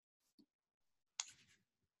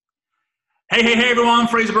Hey everyone,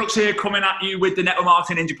 Fraser Brooks here, coming at you with the Network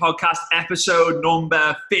Marketing Ninja Podcast, episode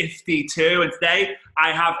number 52. And today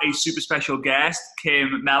I have a super special guest,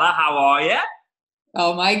 Kim Mellor. How are you?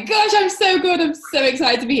 Oh my gosh, I'm so good. I'm so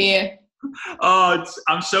excited to be here. Oh,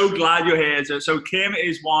 I'm so glad you're here. So Kim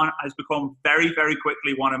has become very, very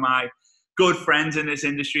quickly one of my good friends in this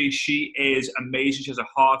industry. She is amazing. She has a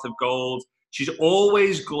heart of gold. She's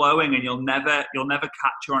always glowing, and you'll never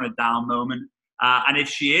catch her on a down moment. And if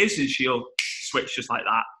she is, then she'll switch just like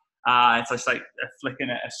that. It's just like flicking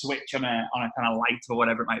a switch on a kind of light or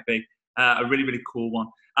whatever it might be. A really, really cool one.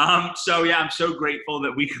 So yeah, I'm so grateful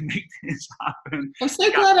that we can make this happen. I'm so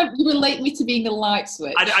glad you relate me to being a light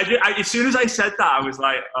switch. As soon as I said that, I was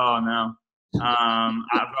like, oh no.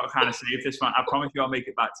 I've got to kind of save this one. I promise you I'll make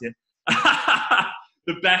it back to you.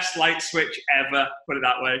 The best light switch ever, put it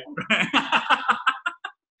that way.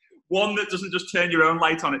 One that doesn't just turn your own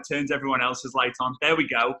light on, it turns everyone else's light on. There we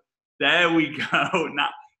go. Now,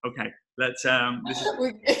 okay, let's,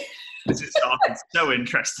 this is starting so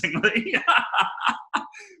interestingly.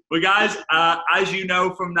 But guys, as you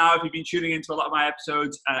know from now, if you've been tuning into a lot of my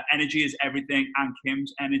episodes, energy is everything, and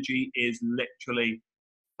Kim's energy is literally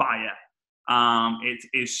fire. It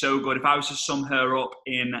is so good. If I was to sum her up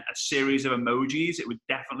in a series of emojis, it would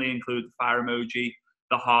definitely include the fire emoji,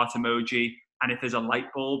 the heart emoji, and if there's a light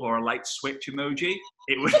bulb or a light switch emoji,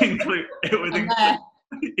 it would include.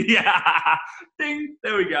 Yeah, ding.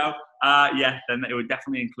 There we go. Then it would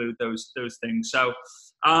definitely include those things. So,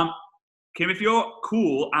 Kim, if you're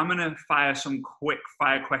cool, I'm gonna fire some quick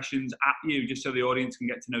fire questions at you, just so the audience can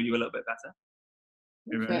get to know you a little bit better.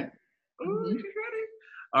 You ready? Oh, she's ready.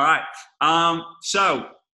 All right. So,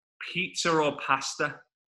 pizza or pasta?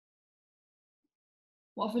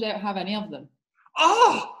 What if we don't have any of them?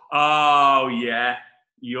 Oh yeah.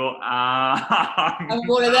 You're I'm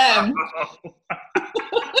one of them.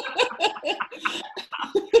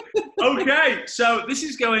 Okay, so this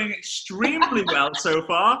is going extremely well so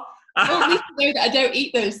far. Well, at least you know that I don't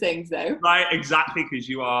eat those things, though. Right, exactly, because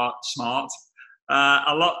you are smart.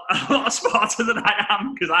 A lot smarter than I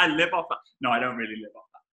am, because I live off that. No, I don't really live off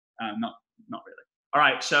that. Not really. All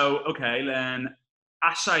right, so okay, then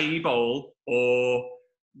acai bowl or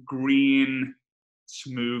green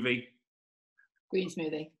smoothie? Green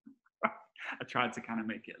smoothie. I tried to kind of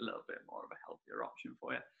make it a little bit more of a healthier option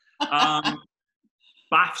for you.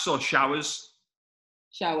 Baths or showers?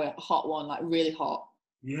 Shower, hot one, like really hot.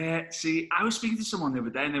 Yeah, see, I was speaking to someone the other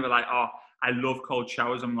day and they were like, oh, I love cold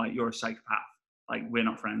showers. I'm like, you're a psychopath. Like, we're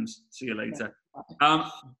not friends. See you later.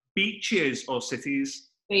 Beaches or cities?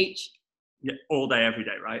 Beach. Yeah, all day, every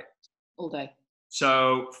day, right? All day.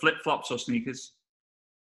 So flip-flops or sneakers?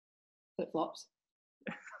 Flip-flops.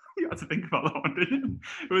 You had to think about that one, didn't you?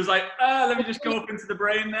 It was like, let me just go up into the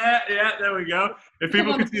brain there. Yeah, there we go. If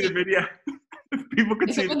people could see the video. If people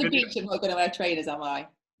could see the video. Beach, I'm not going to wear trainers, am I?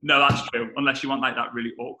 No, that's true. Unless you want like that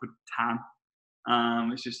really awkward tan.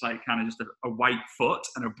 It's just like kind of just a white foot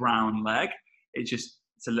and a brown leg. It's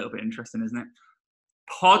a little bit interesting, isn't it?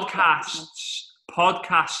 Podcasts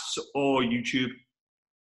or YouTube?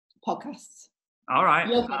 Podcasts. All right.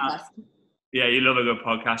 Love podcasts. Yeah, you love a good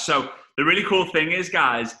podcast. So the really cool thing is,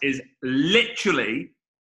 guys, is literally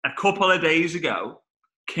a couple of days ago,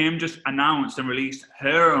 Kim just announced and released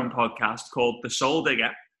her own podcast called The Soul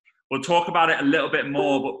Digger. We'll talk about it a little bit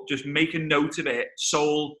more, but just make a note of it.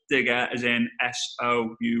 Soul Digger, as in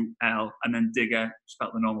S-O-U-L, and then Digger,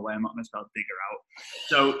 spelled the normal way. I'm not going to spell Digger out.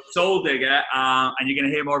 So Soul Digger, and you're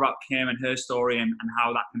going to hear more about Kim and her story and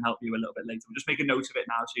how that can help you a little bit later. We'll just make a note of it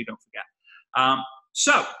now so you don't forget.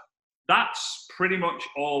 So that's pretty much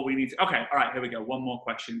all we need to. Okay, all right, here we go. One more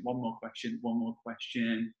question.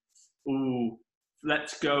 Ooh,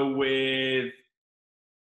 let's go with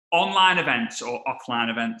online events or offline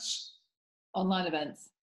events? Online events.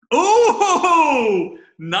 Ooh,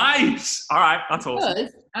 nice. All right, that's awesome.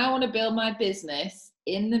 Because I want to build my business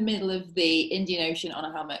in the middle of the Indian Ocean on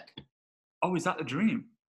a hammock. Oh, is that the dream?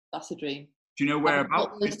 That's a dream. Do you know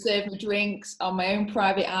whereabouts? Serve my drinks on my own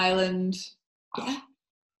private island. Yeah.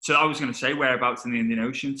 So I was going to say whereabouts in the Indian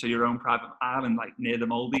Ocean, so your own private island, like near the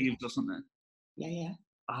Maldives or something. Yeah.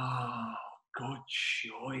 Oh, good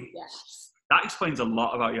choice. Yes. That explains a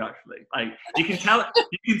lot about you, actually. Like you can tell.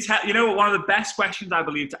 You know, one of the best questions I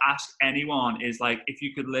believe to ask anyone is like, if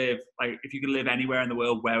you could live anywhere in the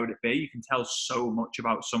world, where would it be? You can tell so much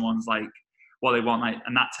about someone's like what they want, like,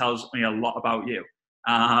 and that tells me a lot about you.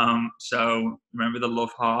 So remember the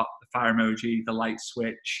love heart, the fire emoji, the light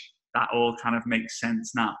switch. That all kind of makes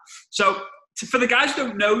sense now. So for the guys who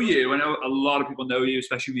don't know you, I know a lot of people know you,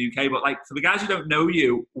 especially in the UK, but like for the guys who don't know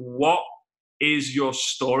you, what is your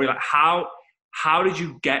story? Like how did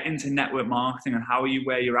you get into network marketing, and how are you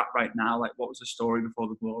where you're at right now? Like, what was the story before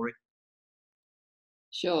the glory?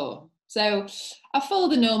 Sure. So I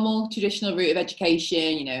followed the normal traditional route of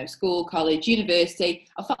education, you know, school, college, university.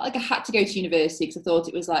 I felt like I had to go to university because I thought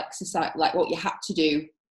it was like society, like what you had to do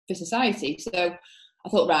for society. So I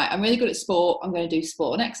thought, right, I'm really good at sport. I'm going to do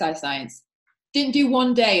sport and exercise science. Didn't do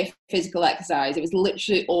one day of physical exercise. It was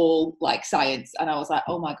literally all like science. And I was like,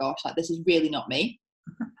 oh my gosh, like this is really not me.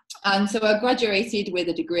 And so I graduated with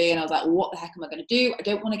a degree and I was like, what the heck am I going to do? I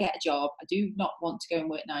don't want to get a job. I do not want to go and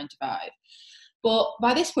work 9 to 5. But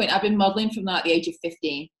by this point, I've been modelling from like the age of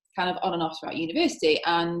 15, kind of on and off throughout university.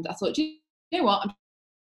 And I thought, you know what? I'm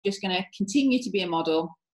just going to continue to be a model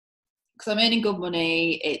because I'm earning good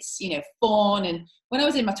money. It's, you know, fun. And when I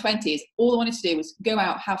was in my 20s, all I wanted to do was go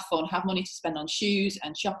out, have fun, have money to spend on shoes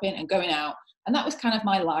and shopping and going out. And that was kind of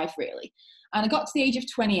my life, really. And I got to the age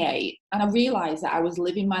of 28 and I realised that I was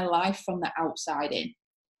living my life from the outside in.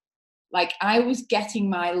 Like I was getting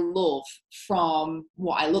my love from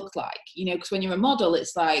what I looked like, you know, because when you're a model,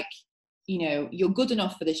 it's like, you know, you're good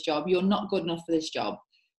enough for this job. You're not good enough for this job.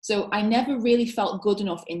 So I never really felt good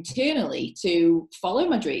enough internally to follow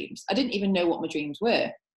my dreams. I didn't even know what my dreams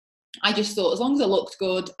were. I just thought as long as I looked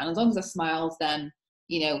good and as long as I smiled, then,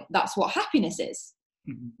 you know, that's what happiness is.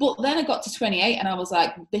 Mm-hmm. But then I got to 28 and I was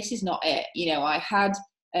like, this is not it. You know, I had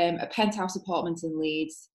a penthouse apartment in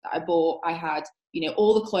Leeds that I bought. I had, you know,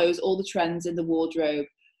 all the clothes, all the trends in the wardrobe.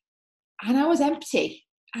 And I was empty.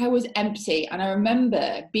 And I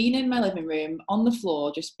remember being in my living room on the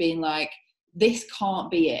floor, just being like, this can't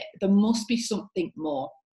be it. There must be something more.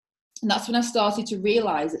 And that's when I started to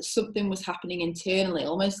realize that something was happening internally,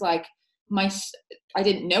 almost like I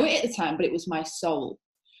didn't know it at the time, but it was my soul.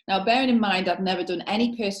 Now, bearing in mind, I'd never done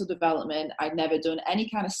any personal development. I'd never done any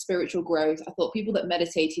kind of spiritual growth. I thought people that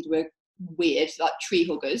meditated were weird, like tree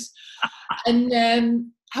huggers. And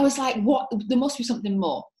I was like, what? There must be something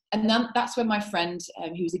more. And then that's when my friend,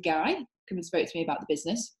 who was a guy, came and spoke to me about the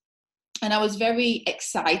business. And I was very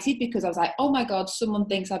excited because I was like, oh my God, someone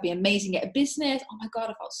thinks I'd be amazing at a business. Oh my God,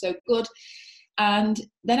 I felt so good. And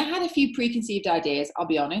then I had a few preconceived ideas, I'll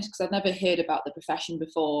be honest, because I'd never heard about the profession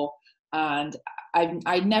before. And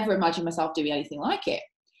I never imagined myself doing anything like it.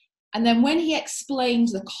 And then when he explained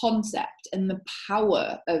the concept and the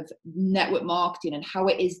power of network marketing and how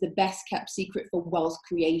it is the best kept secret for wealth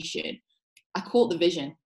creation, I caught the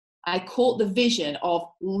vision. I caught the vision of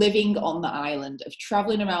living on the island, of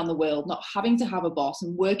traveling around the world, not having to have a boss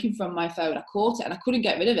and working from my phone. I caught it and I couldn't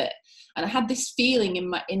get rid of it. And I had this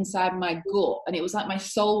feeling inside my gut. And it was like my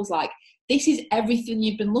soul was like, this is everything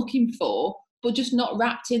you've been looking for, but just not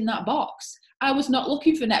wrapped in that box. I was not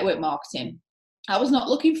looking for network marketing. I was not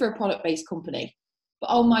looking for a product-based company.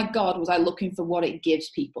 But oh my God, was I looking for what it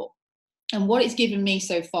gives people. And what it's given me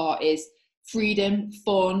so far is freedom,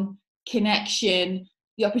 fun, connection,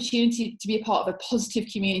 the opportunity to be a part of a positive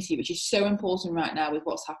community, which is so important right now with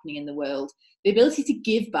what's happening in the world. The ability to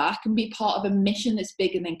give back and be part of a mission that's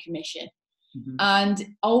bigger than commission. Mm-hmm. And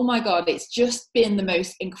oh my God, it's just been the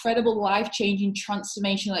most incredible, life-changing,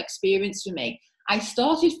 transformational experience for me. I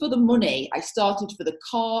started for the money, I started for the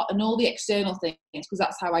car and all the external things because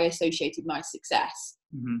that's how I associated my success.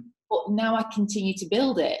 Mm-hmm. But now I continue to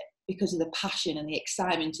build it because of the passion and the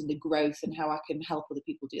excitement and the growth and how I can help other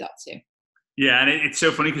people do that too. Yeah, and it's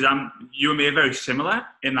so funny because you and me are very similar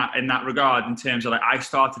in that regard. In terms of like, I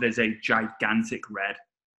started as a gigantic red.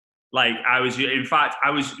 Like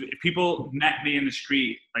if people met me in the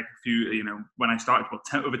street, like a few, you know, when I started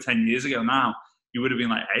over 10 years ago now, you would have been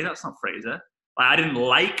like, hey, that's not Fraser. Like, I didn't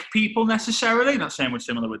like people necessarily. Not saying we're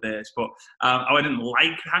similar with this, but I didn't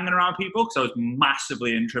like hanging around people because I was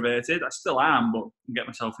massively introverted. I still am, but I can get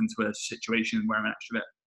myself into a situation where I'm an extrovert.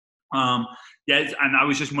 And I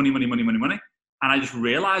was just money. And I just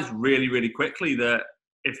realized really, really quickly that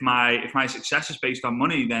if my success is based on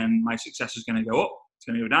money, then my success is going to go up. It's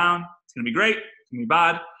going to go down. It's going to be great. It's going to be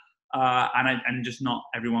bad. And just not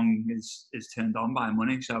everyone is turned on by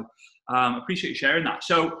money. So appreciate you sharing that.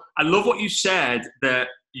 So I love what you said, that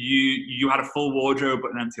you had a full wardrobe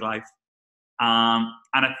but an empty life. And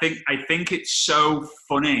I think it's so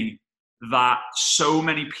funny that so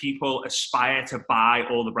many people aspire to buy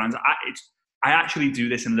all the brands. I actually do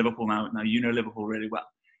this in Liverpool now. Now, you know Liverpool really well.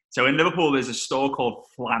 So in Liverpool, there's a store called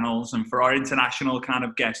Flannels. And for our international kind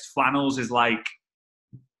of guests, Flannels is like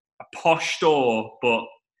a posh store, but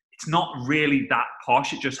it's not really that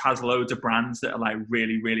posh. It just has loads of brands that are like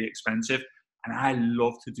really, really expensive. And I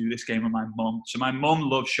love to do this game with my mum. So my mum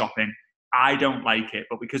loves shopping. I don't like it.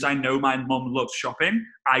 But because I know my mum loves shopping,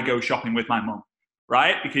 I go shopping with my mum.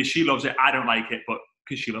 Right? Because she loves it. I don't like it, but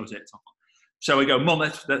because she loves it, it's not fun. So we go, Mum,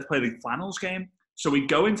 let's play the flannels game. So we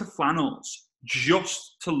go into flannels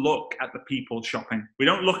just to look at the people shopping. We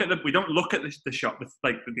don't look at the shop,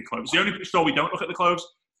 the clothes. The only store we don't look at the clothes,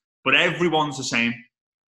 but everyone's the same.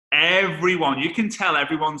 Everyone, you can tell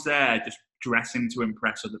everyone's there just dressing to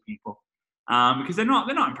impress other people, because they're not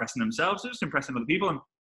impressing themselves. They're just impressing other people. And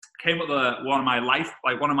came up with one of my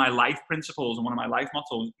life principles and one of my life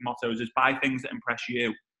mottos is buy things that impress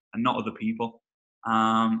you and not other people.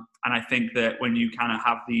 And I think that when you kind of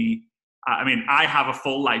have I have a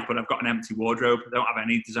full life, but I've got an empty wardrobe. I don't have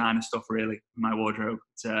any designer stuff really in my wardrobe.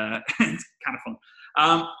 It's kind of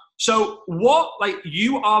fun. So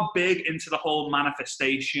you are big into the whole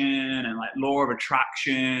manifestation and like law of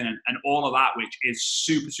attraction and all of that, which is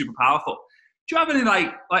super, super powerful. Do you have any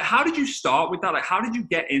like how did you start with that? Like, how did you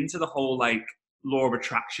get into the whole like law of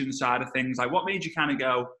attraction side of things? Like, what made you kind of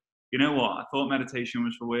go, you know what? I thought meditation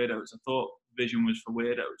was for weirdos. I thought vision was for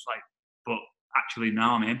weirdos. Like, but actually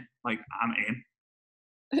now I'm in. Like, I'm in.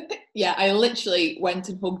 Yeah, I literally went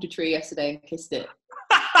and hugged a tree yesterday and kissed it.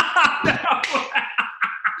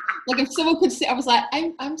 Like, if someone could see, I was like,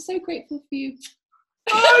 I'm so grateful for you.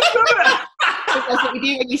 Oh, that's what you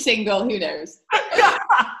do when you're single. Who knows?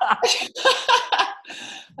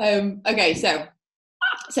 Okay, so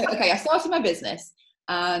I started my business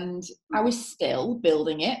and I was still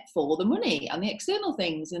building it for the money and the external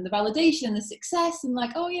things and the validation and the success and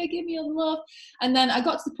like, oh yeah, give me all the love. And then I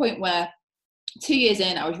got to the point where 2 years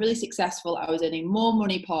in, I was really successful. I was earning more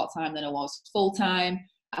money part-time than I was full-time.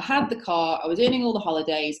 I had the car, I was earning all the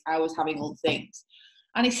holidays, I was having all the things.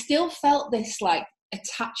 And I still felt this like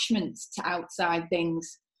attachment to outside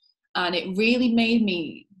things. And it really made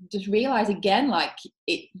me just realize again, like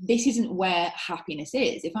this isn't where happiness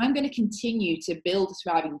is. If I'm going to continue to build a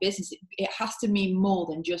thriving business, it has to mean more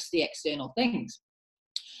than just the external things.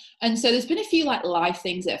 And so there's been a few like life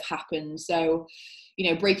things that have happened. So, you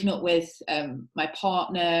know, breaking up with my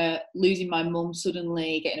partner, losing my mum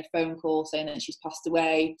suddenly, getting a phone call saying that she's passed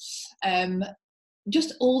away.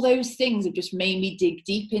 Just all those things have just made me dig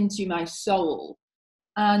deep into my soul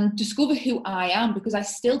and discover who I am, because I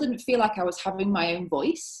still didn't feel like I was having my own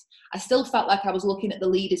voice. I still felt like I was looking at the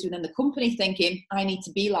leaders within the company thinking, I need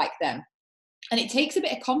to be like them. And it takes a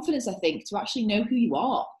bit of confidence, I think, to actually know who you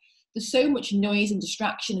are. There's so much noise and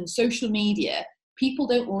distraction and social media. People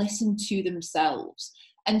don't listen to themselves.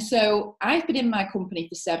 And so I've been in my company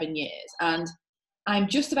for 7 years and I'm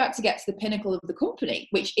just about to get to the pinnacle of the company,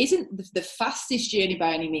 which isn't the fastest journey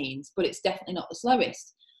by any means, but it's definitely not the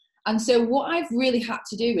slowest. And so what I've really had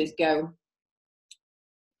to do is go,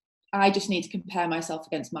 I just need to compare myself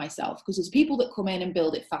against myself, because there's people that come in and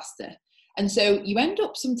build it faster. And so you end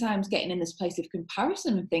up sometimes getting in this place of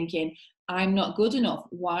comparison and thinking, I'm not good enough.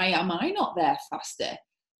 Why am I not there faster?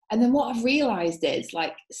 And then what I've realized is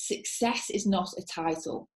like success is not a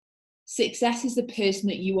title. Success is the person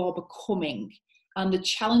that you are becoming and the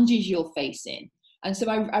challenges you're facing. And so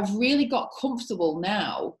I've really got comfortable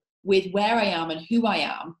now with where I am and who I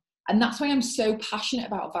am. And that's why I'm so passionate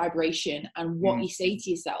about vibration and what you say to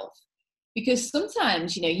yourself. Because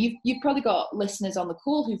sometimes, you know, you've probably got listeners on the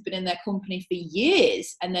call who've been in their company for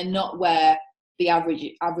years and they're not where the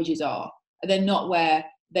averages are. They're not where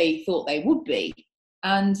they thought they would be.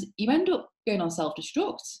 And you end up going on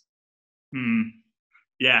self-destruct.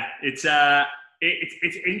 Yeah, it's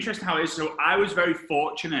interesting how it is. So I was very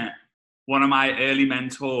fortunate. One of my early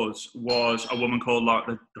mentors was a woman called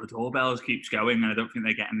Laura. The doorbells keeps going, and I don't think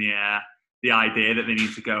they're getting the idea that they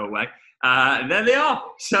need to go away. And there they are.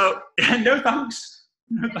 So no thanks.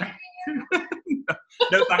 No thanks.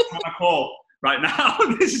 No thanks for my call right now.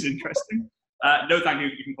 This is interesting. No thank you.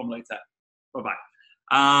 You can come later.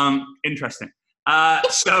 Bye-bye. Interesting.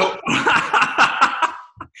 So,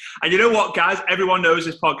 and you know what, guys? Everyone knows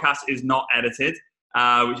this podcast is not edited,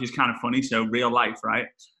 which is kind of funny. So real life, right?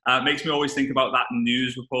 Makes me always think about that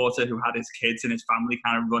news reporter who had his kids and his family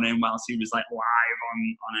kind of running whilst he was like live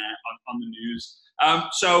on the news.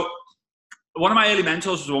 So one of my early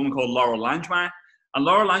mentors was a woman called Laura Langemeier. And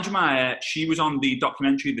Laura Langemeier, she was on the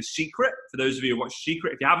documentary The Secret. For those of you who watched The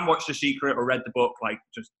Secret, if you haven't watched The Secret or read the book, like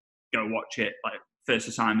just go watch it. Like first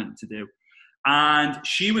assignment to do. And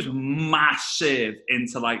she was massive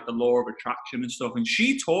into like the law of attraction and stuff. And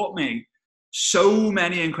she taught me so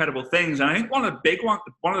many incredible things. And I think one of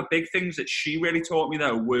the big things that she really taught me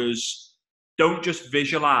though was don't just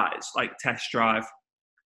visualize, like test drive.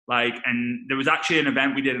 Like, and there was actually an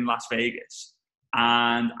event we did in Las Vegas,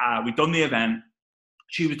 and we'd done the event.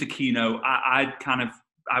 She was the keynote. I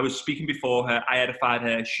was speaking before her. I edified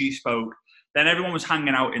her. She spoke. Then everyone was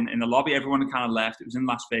hanging out in the lobby. Everyone had kind of left. It was in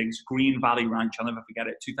Las Vegas, Green Valley Ranch. I'll never forget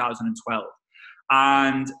it, 2012.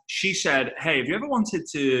 And she said, hey, have you ever wanted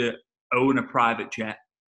to own a private jet?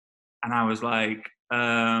 And I was like,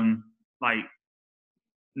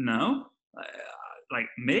 no. Like,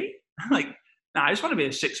 me? Like, nah, I just want to be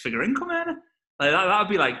a six-figure income earner. Like,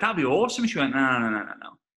 that'd be awesome. She went, no.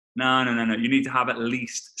 You need to have at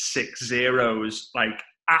least 6 zeros, like,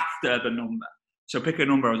 after the number. So pick a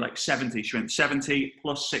number. I was like 70. She went 70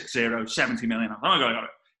 plus 6 zeros, 70 million. Oh my God, I got it.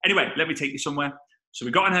 Anyway, let me take you somewhere. So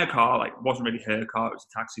we got in her car. Like, it wasn't really her car. It was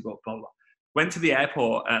a taxi, but blah, blah. Went to the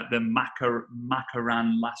airport at the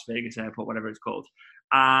Macaran Las Vegas airport, whatever it's called.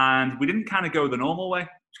 And we didn't kind of go the normal way.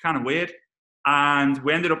 It's kind of weird. And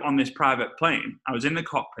we ended up on this private plane. I was in the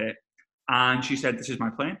cockpit and she said, this is my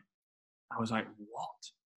plane. I was like, what?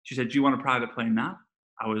 She said, do you want a private plane now?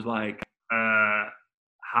 I was like,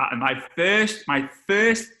 and my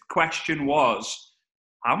first question was,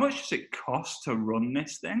 how much does it cost to run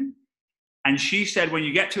this thing? And she said, when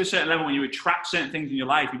you get to a certain level, when you attract certain things in your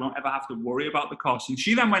life, you won't ever have to worry about the cost. And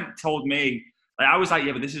she then went and told me, like, I was like,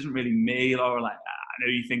 yeah, but this isn't really me, Laura. Like, I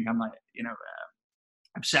know you think I'm like,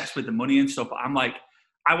 obsessed with the money and stuff, but I'm like,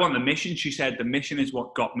 I want the mission. She said, the mission is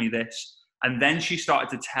what got me this. And then she started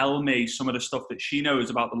to tell me some of the stuff that she knows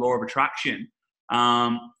about the law of attraction,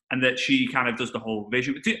 and that she kind of does the whole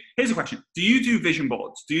vision. Here's a question. Do you do vision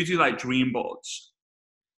boards? Do you do like dream boards?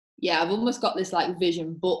 Yeah, I've almost got this like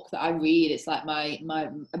vision book that I read. It's like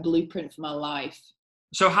a blueprint for my life.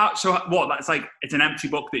 So what? That's like, it's an empty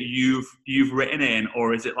book that you've written in,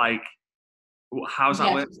 or is it like, how's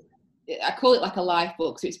that work? I call it like a life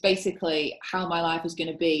book. So it's basically how my life is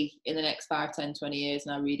going to be in the next 5, 10, 20 years.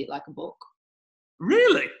 And I read it like a book.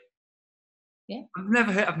 Really? Yeah. I've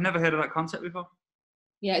never heard of that concept before.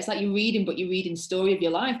 Yeah. It's like you're reading story of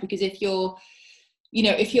your life, because if you're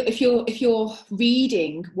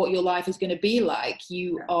reading what your life is going to be like,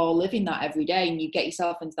 you are living that every day and you get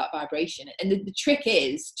yourself into that vibration. And the trick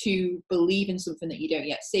is to believe in something that you don't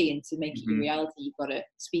yet see, and to make it your reality, you've got to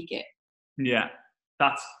speak it. Yeah.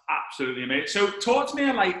 That's absolutely amazing. So talk to me,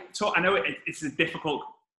 I know it's a difficult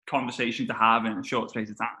conversation to have in a short space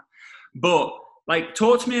of time, but like,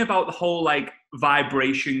 talk to me about the whole like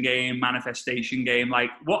vibration game, manifestation game. Like,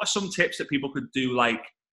 what are some tips that people could do like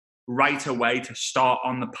right away to start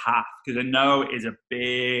on the path? Because I know it is a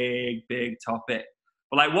big, big topic,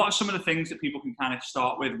 but like, what are some of the things that people can kind of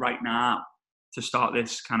start with right now to start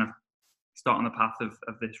on the path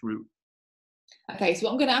of this route? Okay. So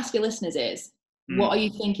what I'm going to ask your listeners is, what are you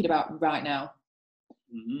thinking about right now?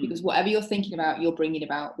 Because whatever you're thinking about, you're bringing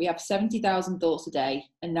about. We have 70,000 thoughts a day,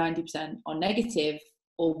 and 90% are negative,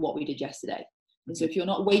 or what we did yesterday. And so if you're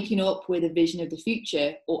not waking up with a vision of the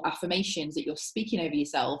future or affirmations that you're speaking over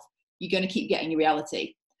yourself, you're going to keep getting your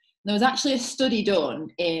reality. And there was actually a study done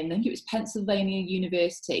in, I think it was Pennsylvania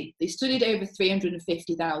University. They studied over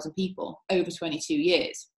 350,000 people over 22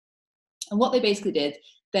 years. And what they basically did,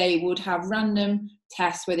 they would have random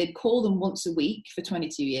tests where they'd call them once a week for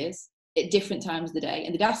 22 years at different times of the day.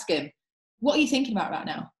 And they'd ask them, what are you thinking about right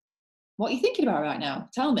now? What are you thinking about right now?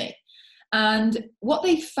 Tell me. And what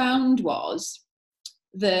they found was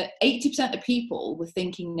that 80% of people were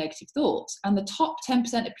thinking negative thoughts. And the top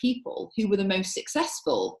 10% of people who were the most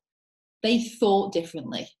successful, they thought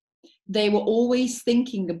differently. They were always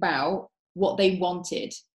thinking about what they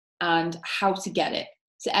wanted and how to get it.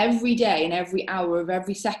 So every day and every hour of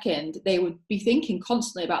every second, they would be thinking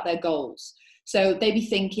constantly about their goals. So they'd be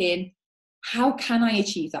thinking, how can I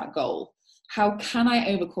achieve that goal? How can I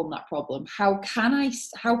overcome that problem? How can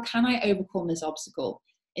I overcome this obstacle?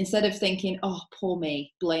 Instead of thinking, oh, poor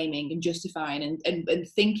me, blaming and justifying and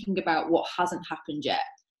thinking about what hasn't happened yet.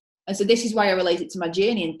 And so this is why I relate it to my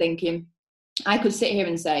journey and thinking, I could sit here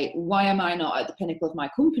and say, why am I not at the pinnacle of my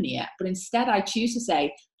company yet? But instead I choose to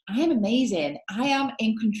say, I am amazing. I am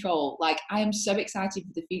in control. Like, I am so excited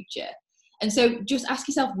for the future. And so just ask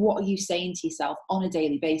yourself, what are you saying to yourself on a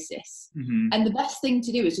daily basis? And the best thing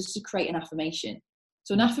to do is just to create an affirmation.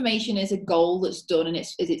 So an affirmation is a goal that's done in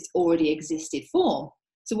its already existed form.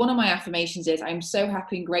 So one of my affirmations is, I'm so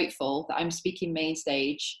happy and grateful that I'm speaking main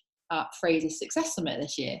stage at Fraser's Success Summit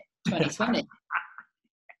this year, 2020.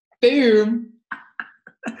 Boom.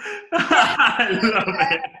 I love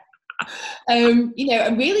it. And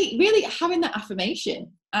really, really having that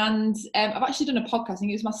affirmation. And I've actually done a podcast, I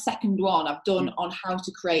think it was my second one I've done on how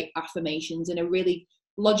to create affirmations in a really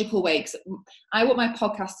logical way. Because I want my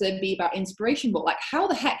podcast to be about inspiration, but like, how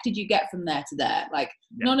the heck did you get from there to there? Like,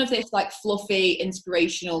 none of this like fluffy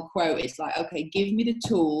inspirational quote. It's like, okay, give me the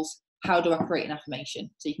tools. How do I create an affirmation?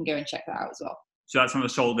 So you can go and check that out as well. So that's on the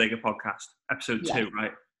Soul Digger podcast, episode 2,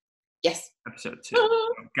 right? Yes. Episode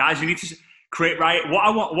 2. Guys, you need to Great, right? What I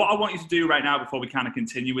want you to do right now before we kind of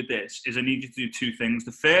continue with this is I need you to do two things.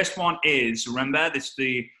 The first one is, remember, this is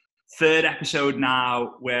the third episode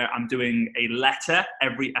now where I'm doing a letter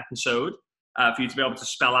every episode for you to be able to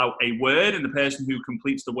spell out a word, and the person who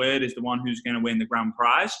completes the word is the one who's going to win the grand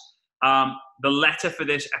prize. The letter for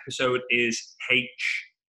this episode is H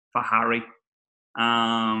for Harry.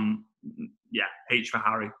 H for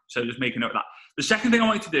Harry. So just make a note of that. The second thing I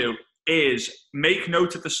want you to do is make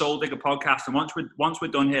note of the Soul Digger podcast. And once we're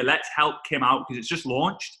done here, let's help Kim out because it's just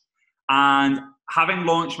launched. And having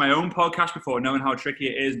launched my own podcast before, knowing how tricky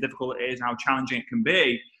it is, difficult it is, and how challenging it can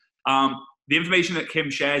be, the information that Kim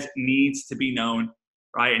shares needs to be known,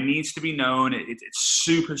 right? It needs to be known. It's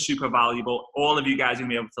super, super valuable. All of you guys are going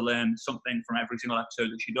to be able to learn something from every single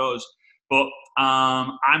episode that she does. But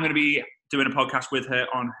I'm going to be doing a podcast with her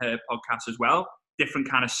on her podcast as well. Different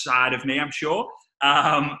kind of side of me, I'm sure.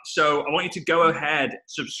 So I want you to go ahead,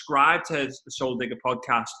 subscribe to the Soul Digger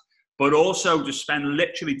podcast, but also just spend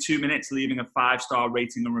literally 2 minutes leaving a 5-star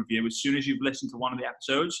rating and review. As soon as you've listened to one of the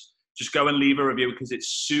episodes, just go and leave a review because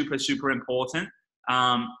it's super, super important.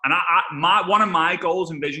 And one of my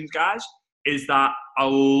goals and visions, guys, is that a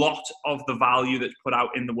lot of the value that's put out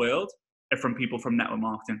in the world are from people from network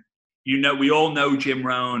marketing. You know, we all know Jim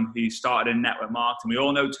Rohn. He started in network marketing. We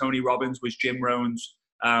all know Tony Robbins was Jim Rohn's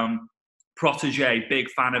protege, big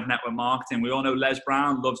fan of network marketing. We all know Les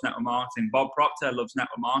Brown loves network marketing. Bob Proctor loves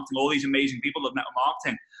network marketing. All these amazing people love network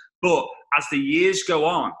marketing. But as the years go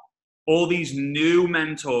on, all these new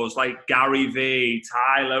mentors like Gary Vee,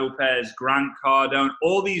 Tai Lopez, Grant Cardone,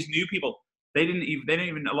 all these new people, they didn't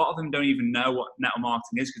even, a lot of them don't even know what network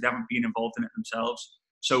marketing is because they haven't been involved in it themselves.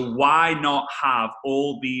 So why not have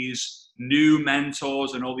all these new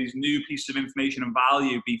mentors and all these new pieces of information and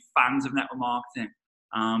value be fans of network marketing?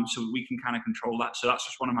 So we can kind of control that. So that's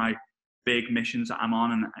just one of my big missions that I'm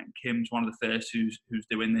on, and Kim's one of the first who's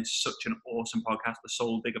doing this. Such an awesome podcast, the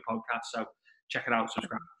Soul Digger podcast. So check it out,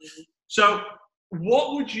 subscribe. So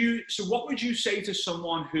what would you say to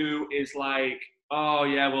someone who is like, oh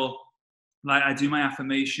yeah, well, like I do my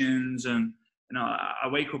affirmations and I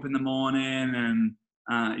wake up in the morning and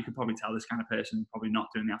you can probably tell this kind of person probably not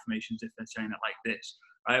doing the affirmations if they're saying it like this,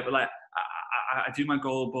 right? But like I do my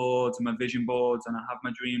goal boards and my vision boards and I have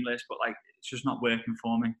my dream list, but like it's just not working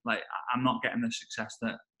for me. Like I'm not getting the success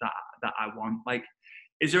that I want. Like,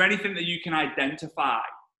 is there anything that you can identify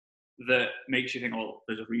that makes you think, oh,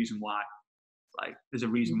 there's a reason why? Like there's a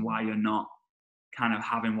reason why you're not kind of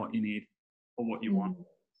having what you need or what you want?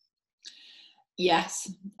 Yes,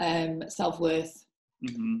 self-worth.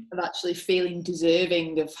 Of actually feeling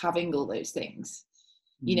deserving of having all those things.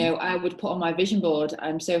 You know, I would put on my vision board,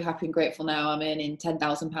 I'm so happy and grateful now I'm earning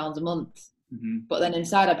 £10,000 a month. But then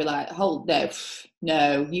inside I'd be like, oh,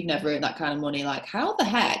 no, you've never earned that kind of money. Like, how the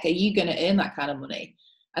heck are you going to earn that kind of money?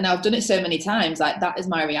 And I've done it so many times, like that is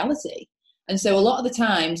my reality. And so a lot of the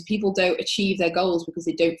times people don't achieve their goals because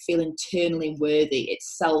they don't feel internally worthy.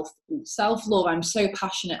 It's self-love. I'm so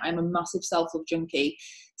passionate. I'm a massive self-love junkie.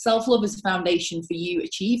 Self-love is a foundation for you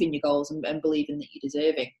achieving your goals and believing that you're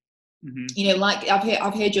deserving. You know, like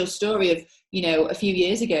I've heard your story of, you know, a few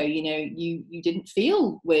years ago, you know, you didn't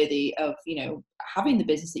feel worthy of, you know, having the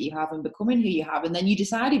business that you have and becoming who you have. And then you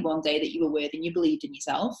decided one day that you were worthy and you believed in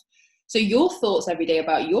yourself. So your thoughts every day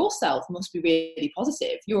about yourself must be really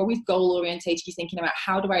positive. You're always goal orientated. You're thinking about,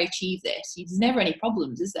 how do I achieve this? There's never any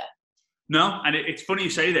problems, is there? No. And it's funny you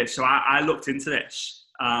say this. So I looked into this.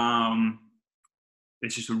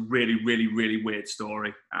 It's just a really, really, really weird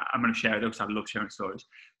story. I'm going to share it because I love sharing stories.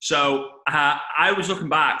 So I was looking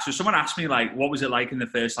back. So someone asked me, like, what was it like in the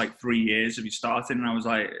first, 3 years of you starting? And I was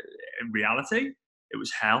like, in reality, it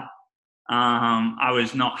was hell. I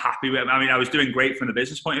was not happy with, I was doing great from the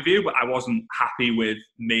business point of view, but I wasn't happy with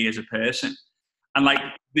me as a person. And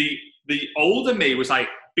the older me was like,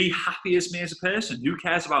 be happy as me as a person. Who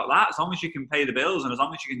cares about that? As long as you can pay the bills and as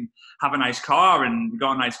long as you can have a nice car and go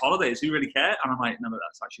on nice holidays, who really cares? And I'm like, no, but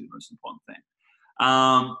that's actually the most important thing.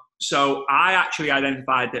 So I actually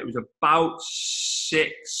identified that it was about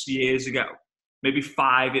 6 years ago, maybe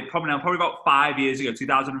 5, probably about 5 years ago,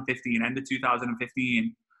 2015, end of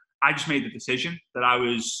 2015. I just made the decision that I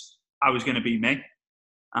was going to be me.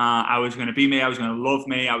 I was going to be me. I was going to love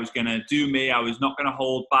me. I was going to do me. I was not going to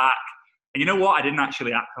hold back. And you know what? I didn't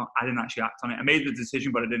actually act on it. I made the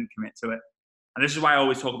decision, but I didn't commit to it. And this is why I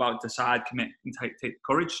always talk about decide, commit, and take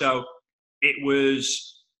courage. So it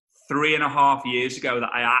was 3.5 years ago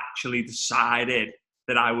that I actually decided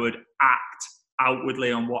that I would act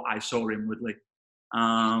outwardly on what I saw inwardly.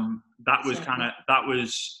 TD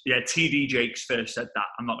Jakes first said that.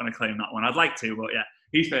 I'm not going to claim that one. I'd like to, but yeah,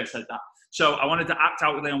 he first said that. So I wanted to act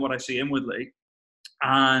outwardly on what I see inwardly.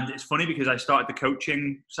 And it's funny because I started the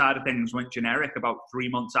coaching side of things, went generic about 3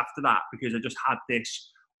 months after that, because I just had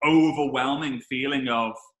this overwhelming feeling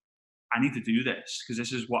of, I need to do this because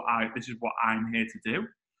this is what I'm here to do.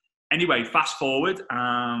 Anyway, fast forward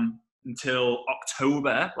until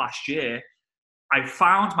October last year, I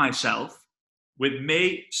found myself with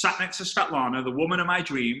me sat next to Svetlana, the woman of my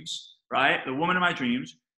dreams, right? The woman of my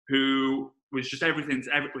dreams, who was just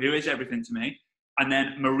who is everything to me. And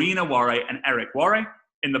then Marina Worre and Eric Worre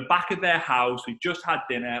in the back of their house. We just had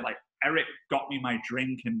dinner. Like, Eric got me my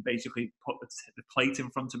drink and basically put the plate in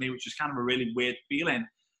front of me, which is kind of a really weird feeling.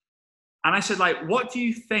 And I said, like, what do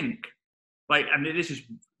you think? Like, and this is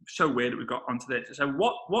so weird that we got onto this. So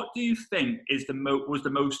what do you think is was the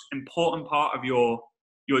most important part of your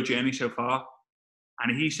journey so far?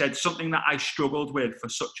 And he said something that I struggled with for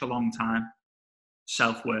such a long time: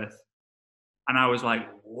 self-worth. And I was like,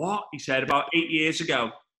 what? He said about 8 years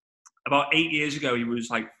ago, he was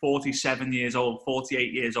like 47 years old,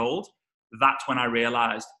 48 years old. That's when I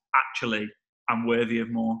realized, actually, I'm worthy of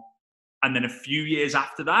more. And then a few years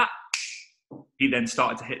after that, he then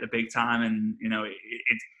started to hit the big time. And, you know,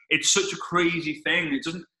 it's such a crazy thing. It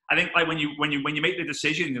doesn't, I think, like when you make the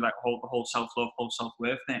decision, you're like, the whole self-love, whole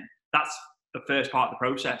self-worth thing, that's the first part of the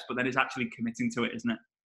process, but then it's actually committing to it, isn't it?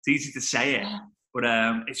 It's easy to say it, but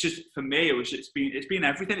it's just, for me, it's been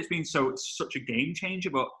everything. It's such a game changer,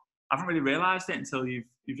 but I haven't really realized it until you've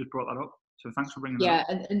just brought that up. So thanks for bringing that up.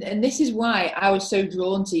 Yeah, and this is why I was so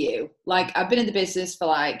drawn to you. Like, I've been in the business for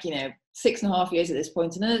 6.5 years at this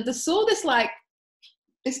point, and I saw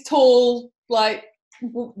this tall, like,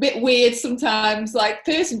 bit weird sometimes, like,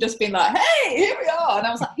 person just being like, hey, here we are. And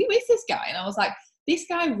I was like, who is this guy? And I was like, this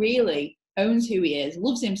guy really owns who he is,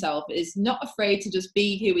 loves himself, is not afraid to just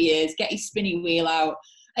be who he is, get his spinning wheel out.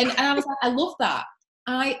 And I was like, I love that.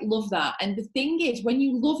 And the thing is, when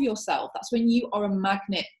you love yourself, that's when you are a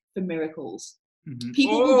magnet for miracles. Mm-hmm.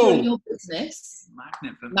 People will join your business.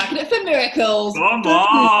 Magnet for miracles. Come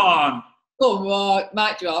on. Come on,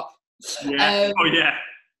 mic drop. Yeah. Yeah.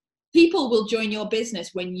 People will join your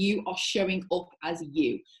business when you are showing up as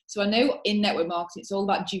you. So I know in network marketing, it's all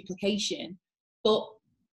about duplication, but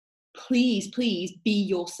please be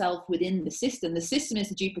yourself within the system. The system is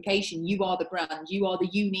the duplication. You are the brand. You are the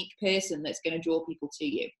unique person that's going to draw people to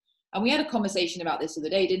you. And we had a conversation about this the other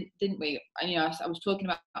day, didn't we? And, I was talking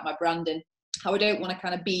about my brand and how I don't want to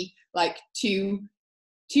kind of be like too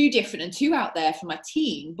different and too out there for my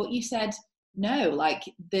team. But you said, no, like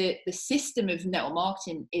the system of network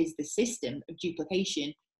marketing is the system of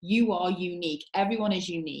duplication. You are unique. Everyone is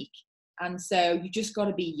unique. And so you just got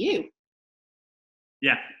to be you.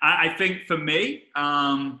 Yeah, I think for me,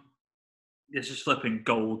 this is flipping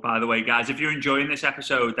gold, by the way, guys. If you're enjoying this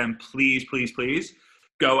episode, then please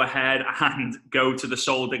go ahead and go to the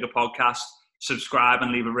Soul Digger podcast, subscribe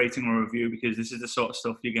and leave a rating or review, because this is the sort of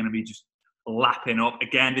stuff you're going to be just lapping up.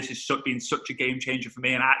 Again, this has been such a game changer for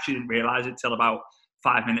me, and I actually didn't realize it till about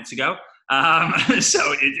 5 minutes ago.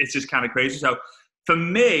 So it's just kind of crazy. So for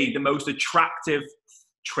me, the most attractive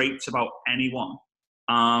traits about anyone,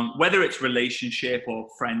 whether it's relationship or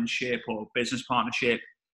friendship or business partnership,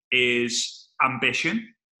 is ambition,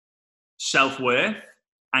 self-worth,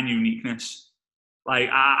 and uniqueness. Like,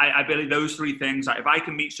 I believe those three things. Like, if I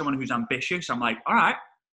can meet someone who's ambitious, I'm like, all right,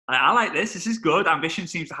 I like this. This is good. Ambition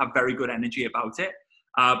seems to have very good energy about it.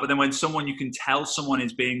 But then when you can tell someone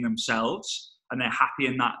is being themselves and they're happy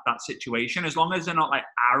in that situation, as long as they're not like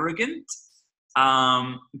arrogant,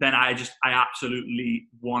 then I absolutely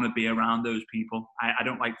want to be around those people. I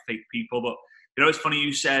don't like fake people. But it's funny,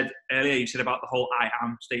 you said about the whole I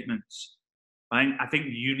am statements. I think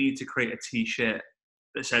you need to create a t-shirt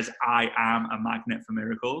that says I am a magnet for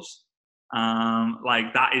miracles.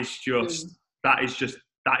 That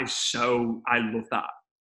is so, I love that.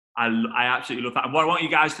 I absolutely love that. And what I want you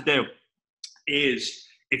guys to do is,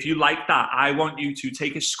 if you like that, I want you to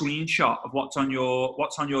take a screenshot of what's on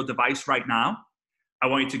your device right now. I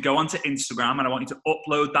want you to go onto Instagram and I want you to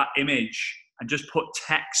upload that image and just put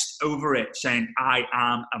text over it saying, I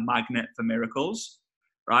am a magnet for miracles,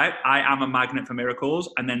 right? I am a magnet for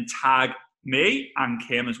miracles. And then tag me and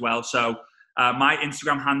Kim as well. So my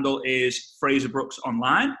Instagram handle is Fraser Brooks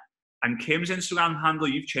Online. And Kim's Instagram handle,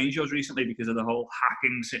 you've changed yours recently because of the whole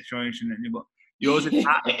hacking situation, didn't you? But yours is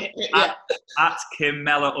at Kim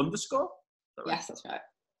Mellor _. Yes, that's right.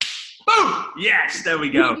 Boom! Yes, there we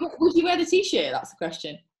go. Would you wear the t-shirt? That's the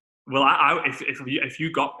question. Well, if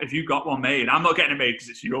you got one made, I'm not getting it made because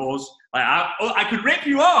it's yours. Like, I could rip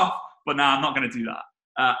you off, but no, I'm not going to do that.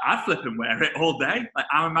 I'd flip and wear it all day. Like,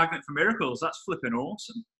 I'm a magnet for miracles. That's flipping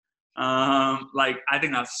awesome. Like, I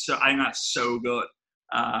think that's so good.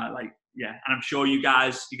 Yeah, and I'm sure you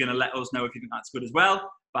guys, you're going to let us know if you think that's good as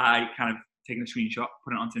well by kind of taking a screenshot,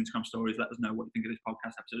 putting it onto Instagram stories, let us know what you think of this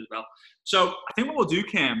podcast episode as well. So I think what we'll do,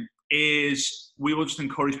 Kim, is we will just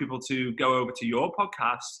encourage people to go over to your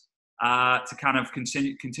podcast to kind of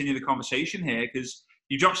continue the conversation here, because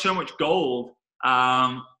you dropped so much gold.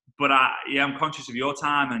 But I'm conscious of your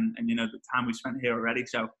time and the time we spent here already.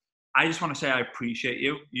 So I just want to say I appreciate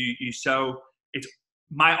you.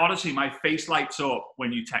 Honestly, my face lights up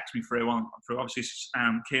when you text me through. Obviously,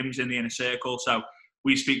 Kim's in the inner circle, so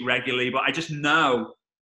we speak regularly. But I just know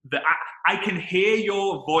that I can hear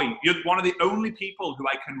your voice. You're one of the only people who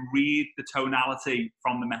I can read the tonality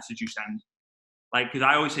from the message you send. Like, because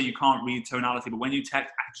I always say you can't read tonality, but when you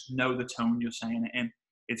text, I just know the tone you're saying it in.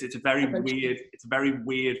 It's a very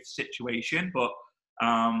weird situation, but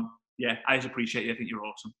I just appreciate you. I think you're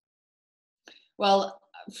awesome. Well,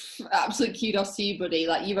 absolute kudos to you, buddy.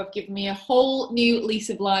 Like, you have given me a whole new lease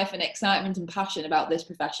of life and excitement and passion about this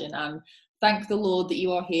profession, and thank the Lord that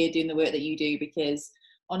you are here doing the work that you do, because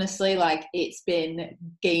honestly, like, it's been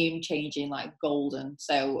game changing, like golden.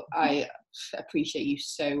 So I appreciate you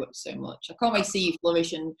so much. I can't wait to see you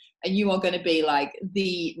flourish, and you are going to be like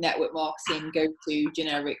the network marketing go-to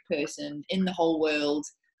generic person in the whole world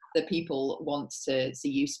that people want to see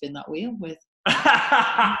you spin that wheel with.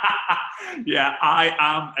 Yeah, I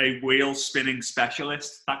am a wheel spinning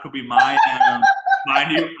specialist. That could be my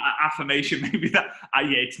new affirmation. Maybe that.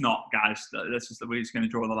 It's not, guys. That's just we're just going to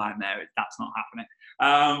draw the line there. That's not happening.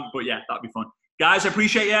 But yeah, that'd be fun. Guys, I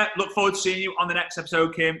appreciate you. Look forward to seeing you on the next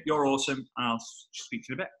episode, Kim. You're awesome. And I'll speak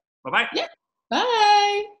to you in a bit. Bye-bye. Yeah.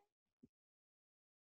 Bye.